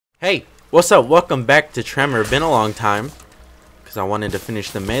Hey, what's up? Welcome back to Tremor. Been a long time because I wanted to finish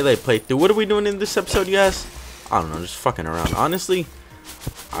the melee playthrough. What are we doing in this episode, you guys? I don't know, just fucking around. Honestly,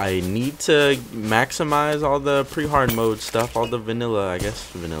 I need to maximize all the pre-hard mode stuff, all the vanilla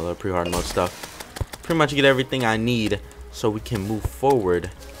pre-hard mode stuff. Pretty much get everything I need so we can move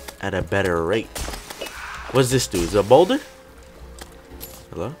forward at a better rate. What's this do? Is it a boulder?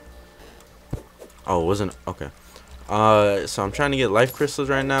 Hello? Oh, it wasn't. Okay. So I'm trying to get life crystals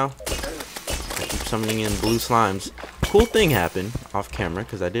right now. I keep summoning in blue slimes. Cool thing happened off camera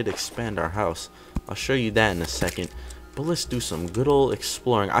because I did expand our house. I'll show you that in a second. But let's do some good old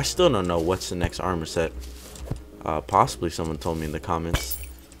exploring. I still don't know what's the next armor set. Possibly someone told me in the comments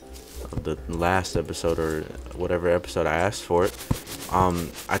of the last episode or whatever episode I asked for it.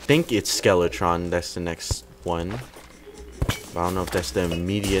 I think it's Skeletron. That's the next one. But I don't know if that's the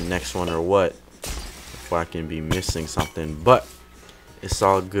immediate next one or what. I can be missing something, but it's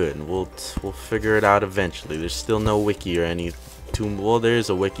all good. We'll figure it out eventually. There's still no wiki or any well, there is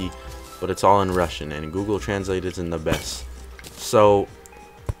a wiki, but it's all in Russian and Google Translate isn't the best. So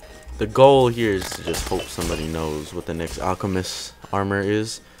the goal here is to just hope somebody knows what the next Alchemist armor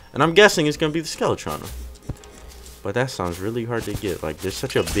is, and I'm guessing it's gonna be the Skeletron. But that sounds really hard to get. Like, there's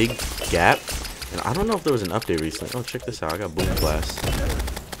such a big gap, and I don't know if there was an update recently. Oh, check this out. I got boom blast.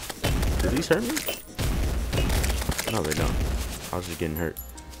 Do these hurt me? No, they don't. I was just getting hurt.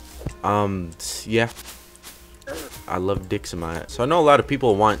 Yeah. I love dicks in my head. So I know a lot of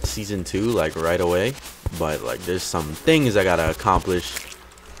people want season 2 like right away, but like there's some things I gotta accomplish.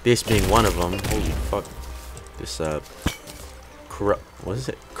 This being one of them. Holy fuck. This what is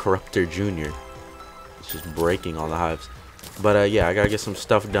it? Corruptor Jr. It's just breaking all the hives. But yeah, I gotta get some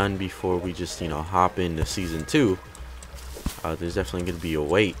stuff done before we just, you know, hop into season 2. There's definitely gonna be a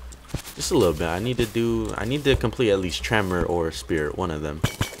wait. Just a little bit. I need to complete at least Tremor or Spirit, one of them,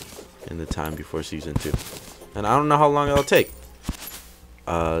 in the time before season 2. And I don't know how long it'll take.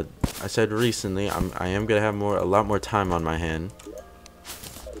 I said recently I am gonna have a lot more time on my hands.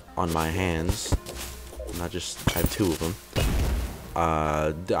 Not just I have 2 of them.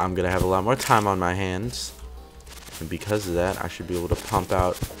 I'm gonna have a lot more time on my hands, and because of that, I should be able to pump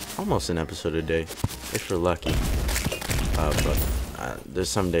out almost an episode a day if we're lucky. But there's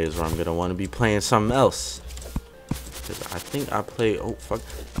some days where I'm gonna want to be playing something else. Cause I think I play. Oh fuck!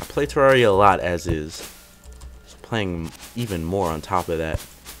 I play Terraria a lot as is. Just playing even more on top of that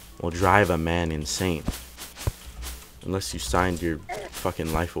will drive a man insane. Unless you signed your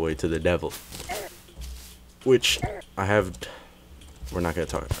fucking life away to the devil, which I have. We're not gonna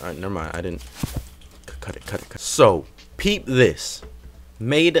talk. Alright, never mind. I didn't cut it. So peep this.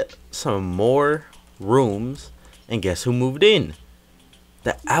 Made some more rooms, and guess who moved in?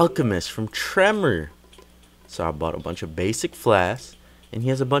 The Alchemist from Tremor. So I bought a bunch of basic flasks, and he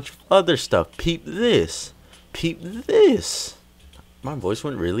has a bunch of other stuff. Peep this. Peep this. My voice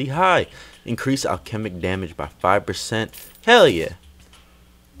went really high. Increase alchemic damage by 5%. Hell yeah.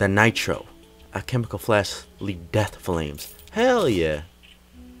 The Nitro. Alchemical flasks leave death flames. Hell yeah.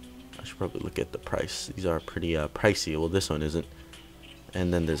 I should probably look at the price. These are pretty pricey. Well, this one isn't.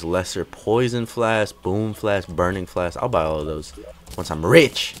 And then there's lesser poison flask, boom flask, burning flask. I'll buy all of those once I'm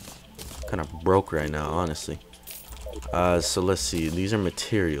rich. Kind of broke right now, honestly. So let's see. These are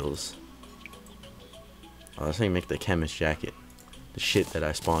materials. Oh, that's how you make the chemist jacket. The shit that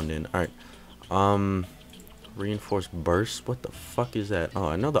I spawned in. Alright. Reinforced burst. What the fuck is that? Oh,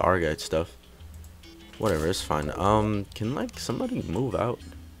 I know the Argite stuff. Whatever, it's fine. Can like somebody move out?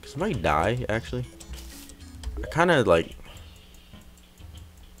 Can somebody die, actually? I kind of like.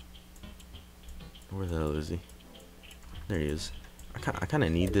 Where the hell is he? There he is. I kind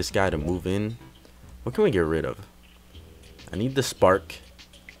of need this guy to move in. What can we get rid of? I need the spark.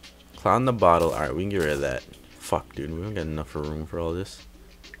 Cloud in the bottle. Alright, we can get rid of that. Fuck, dude. We don't got enough room for all this.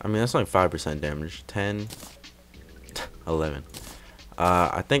 I mean, that's only 5% damage. 10. 11.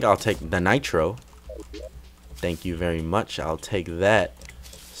 I think I'll take the Nitro. Thank you very much. I'll take that.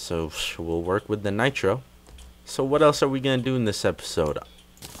 So, we'll work with the Nitro. So, what else are we going to do in this episode?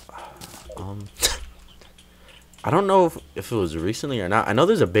 I don't know if it was recently or not. I know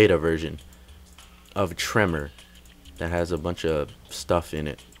there's a beta version of Tremor that has a bunch of stuff in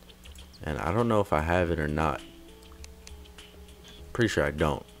it, and I don't know if I have it or not. Pretty sure I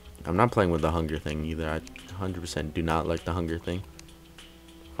don't. I'm not playing with the hunger thing either. I 100% do not like the hunger thing.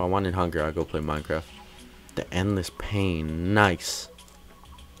 If I wanted hunger, I'd go play Minecraft. The endless pain. Nice.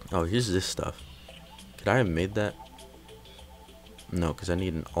 Oh, here's this stuff. Could I have made that? No, because I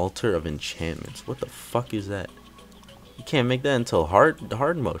need an altar of enchantments. What the fuck is that? You can't make that until hard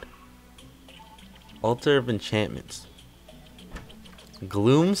mode. Altar of enchantments.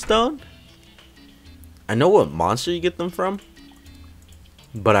 Gloomstone? I know what monster you get them from,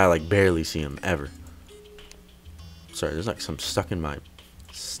 but I like barely see them ever. Sorry, there's like some stuck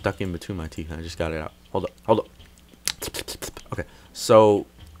in between my teeth. I just got it out. Hold up. Okay, so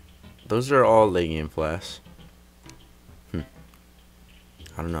those are all legion flasks. I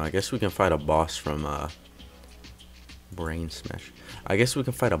don't know. I guess we can fight a boss from Brain Smash. I guess we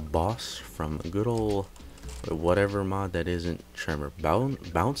can fight a boss from a good old whatever mod that isn't Tremor.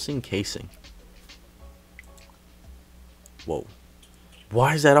 Bouncing casing. Whoa.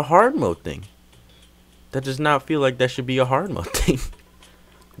 Why is that a hard mode thing? That does not feel like that should be a hard mode thing.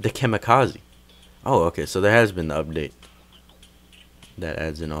 The Kamikaze. Oh, okay. So there has been the update that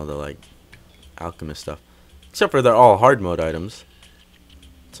adds in all the like Alchemist stuff. Except for they're all hard mode items.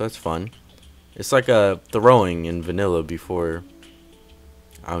 So that's fun. It's like a throwing in vanilla before.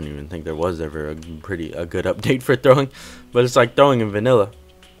 I don't even think there was ever a good update for throwing, but it's like throwing in vanilla.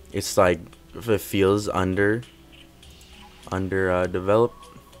 It's like if it feels under developed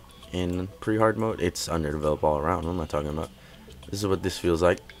in pre-hard mode, it's underdeveloped all around. What am I talking about? This is what this feels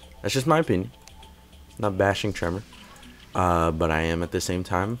like. That's just my opinion. Not bashing Tremor, but I am at the same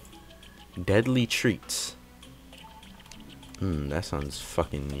time. Deadly treats. That sounds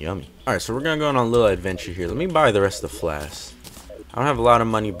fucking yummy. Alright, so we're gonna go on a little adventure here. Let me buy the rest of the flasks. I don't have a lot of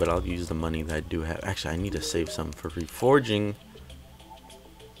money, but I'll use the money that I do have. Actually, I need to save some for reforging.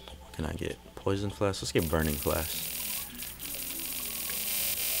 What can I get? Poison flasks? Let's get burning flasks.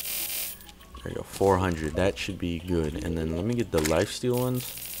 There you go, 400. That should be good. And then let me get the lifesteal ones,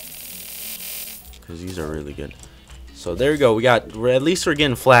 because these are really good. So there you go. At least we're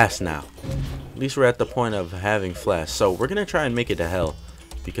getting flasks now. At least we're at the point of having flasks. So we're gonna try and make it to hell,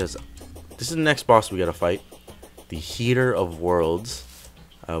 because this is the next boss we gotta fight. The Heater of Worlds.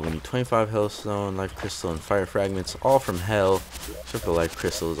 We need 25 hellstone, life crystal, and fire fragments, all from hell, except for life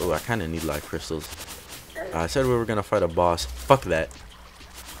crystals. Oh, I kind of need life crystals. I said we were gonna fight a boss. Fuck that.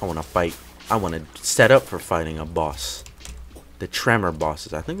 I want to fight. I want to set up for fighting a boss. The Tremor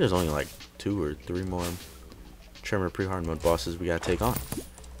bosses. I think there's only like 2 or 3 more Tremor pre-hard mode bosses we gotta take on.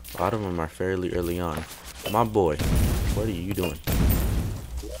 A lot of them are fairly early on. My boy, what are you doing?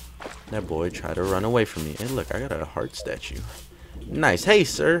 That boy tried to run away from me. Hey, look, I got a heart statue. Nice. Hey,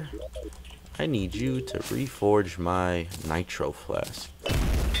 sir. I need you to reforge my nitro flask.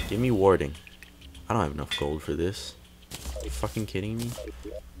 Give me warding. I don't have enough gold for this. Are you fucking kidding me?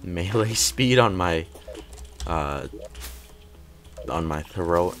 Melee speed on my on my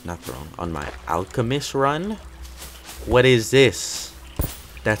Alchemist run? What is this?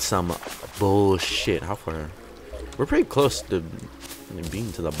 That's some bullshit. How far? We're pretty close to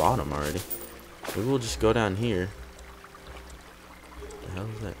being to the bottom already. Maybe we'll just go down here. What the hell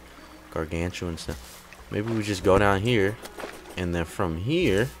is that? Gargantuan stuff. Maybe we just go down here, and then from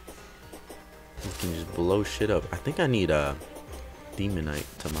here we can just blow shit up. I think I need a demonite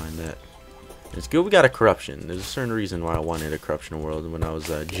to mine that. It's good we got a corruption. There's a certain reason why I wanted a corruption world when I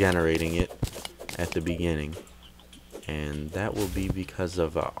was generating it at the beginning, and that will be because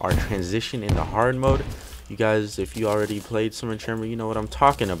of our transition into hard mode. You guys, if you already played some Tremor, you know what I'm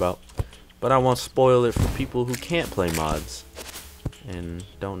talking about, but I won't spoil it for people who can't play mods and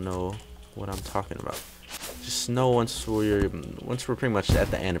don't know what I'm talking about. Just know once we're pretty much at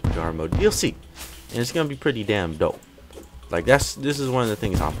the end of hard mode, you'll see, and it's gonna be pretty damn dope. Like this is one of the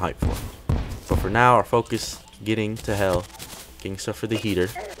things I'm hyped for. But for now, our focus getting to hell, getting stuff for the heater.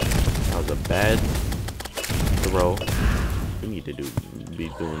 That was a bad throw. We need to be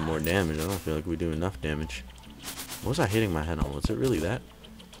doing more damage. I don't feel like we do enough damage. What was I hitting my head on? Was it really that?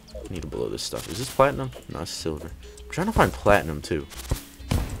 I need to blow this stuff. Is this platinum? No, it's silver. I'm trying to find platinum too.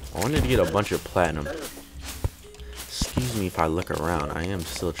 I wanted to get a bunch of platinum. Excuse me if I look around. I am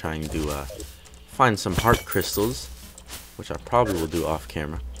still trying to find some heart crystals, which I probably will do off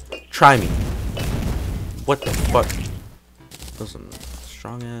camera. Try me. What the fuck? Those some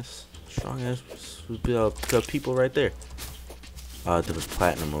strong ass people right there. There was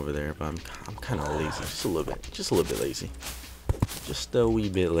platinum over there, but I'm kind of lazy, just a little bit lazy, just a wee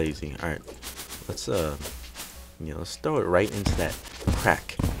bit lazy. All right, let's let's throw it right into that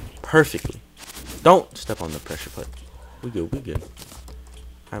crack perfectly. Don't step on the pressure plate. We good.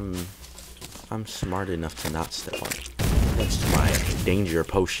 I'm smart enough to not step on it. Thanks to my danger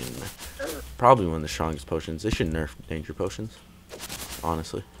potion. Probably one of the strongest potions. They should nerf danger potions,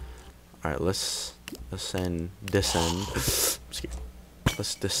 honestly. All right, let's descend. Let's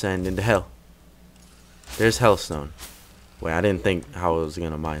descend into hell. There's hellstone. Wait, I didn't think how I was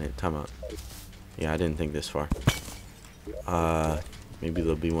gonna mine it. Time out. Yeah, I didn't think this far. Maybe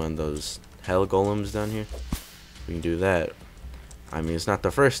there'll be one of those hell golems down here. We can do that. I mean, it's not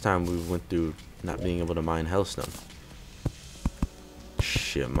the first time we went through not being able to mine hellstone.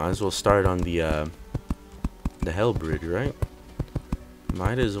 Shit, might as well start on the hell bridge, right?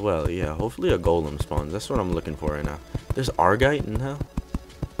 Might as well, yeah. Hopefully a golem spawns. That's what I'm looking for right now. There's Argite in hell.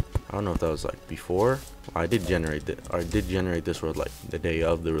 I don't know if that was like before. I did generate this world like the day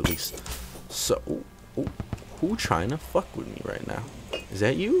of the release. So, who trying to fuck with me right now? Is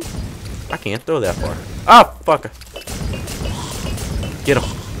that you? I can't throw that far. Ah, fuck. Get him.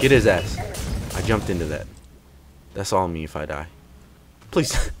 Get his ass. I jumped into that. That's all me if I die.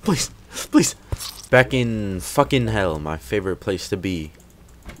 Please, please, please. Back in fucking hell, my favorite place to be.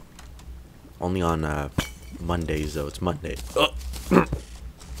 Only on Mondays though. It's Monday.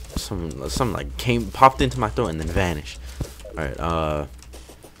 Some like popped into my throat and then vanished. All right.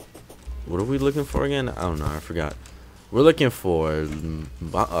 What are we looking for again? I don't know. I forgot. We're looking for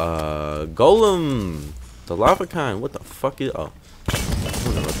golem, the lava kind. What the fuck is? Oh, I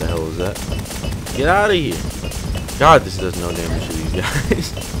don't know what the hell is that. Get out of here! God, this does no damage to these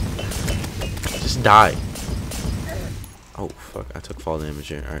guys. Just die. Oh fuck! I took fall damage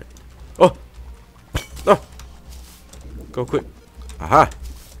here. All right. Oh, oh! Go quick! Aha!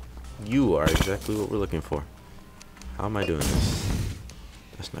 You are exactly what we're looking for. How am I doing this?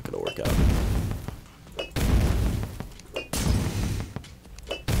 That's not gonna work out.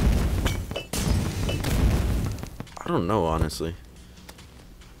 I don't know, honestly.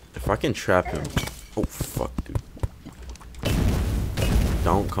 If I can trap him. Oh, fuck, dude.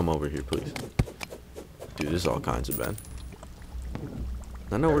 Don't come over here, please. Dude, this is all kinds of bad.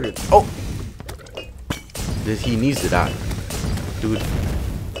 I know where you're. Oh! He needs to die. Dude,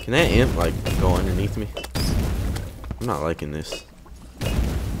 can that imp, like, go underneath me? I'm not liking this.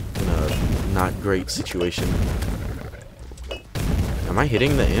 In a not great situation. Am I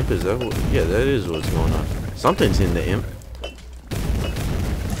hitting the imp? Is that what? Yeah, that is what's going on. Something's in the imp.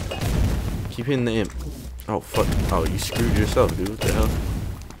 Keep hitting the imp. Oh, fuck. Oh, you screwed yourself, dude. What the hell?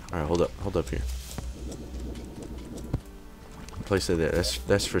 Alright, hold up. Hold up here. Place it there.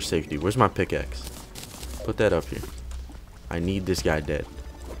 That's for safety. Where's my pickaxe? Put that up here. I need this guy dead.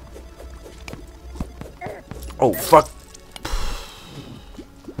 Oh, fuck.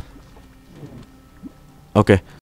 Okay.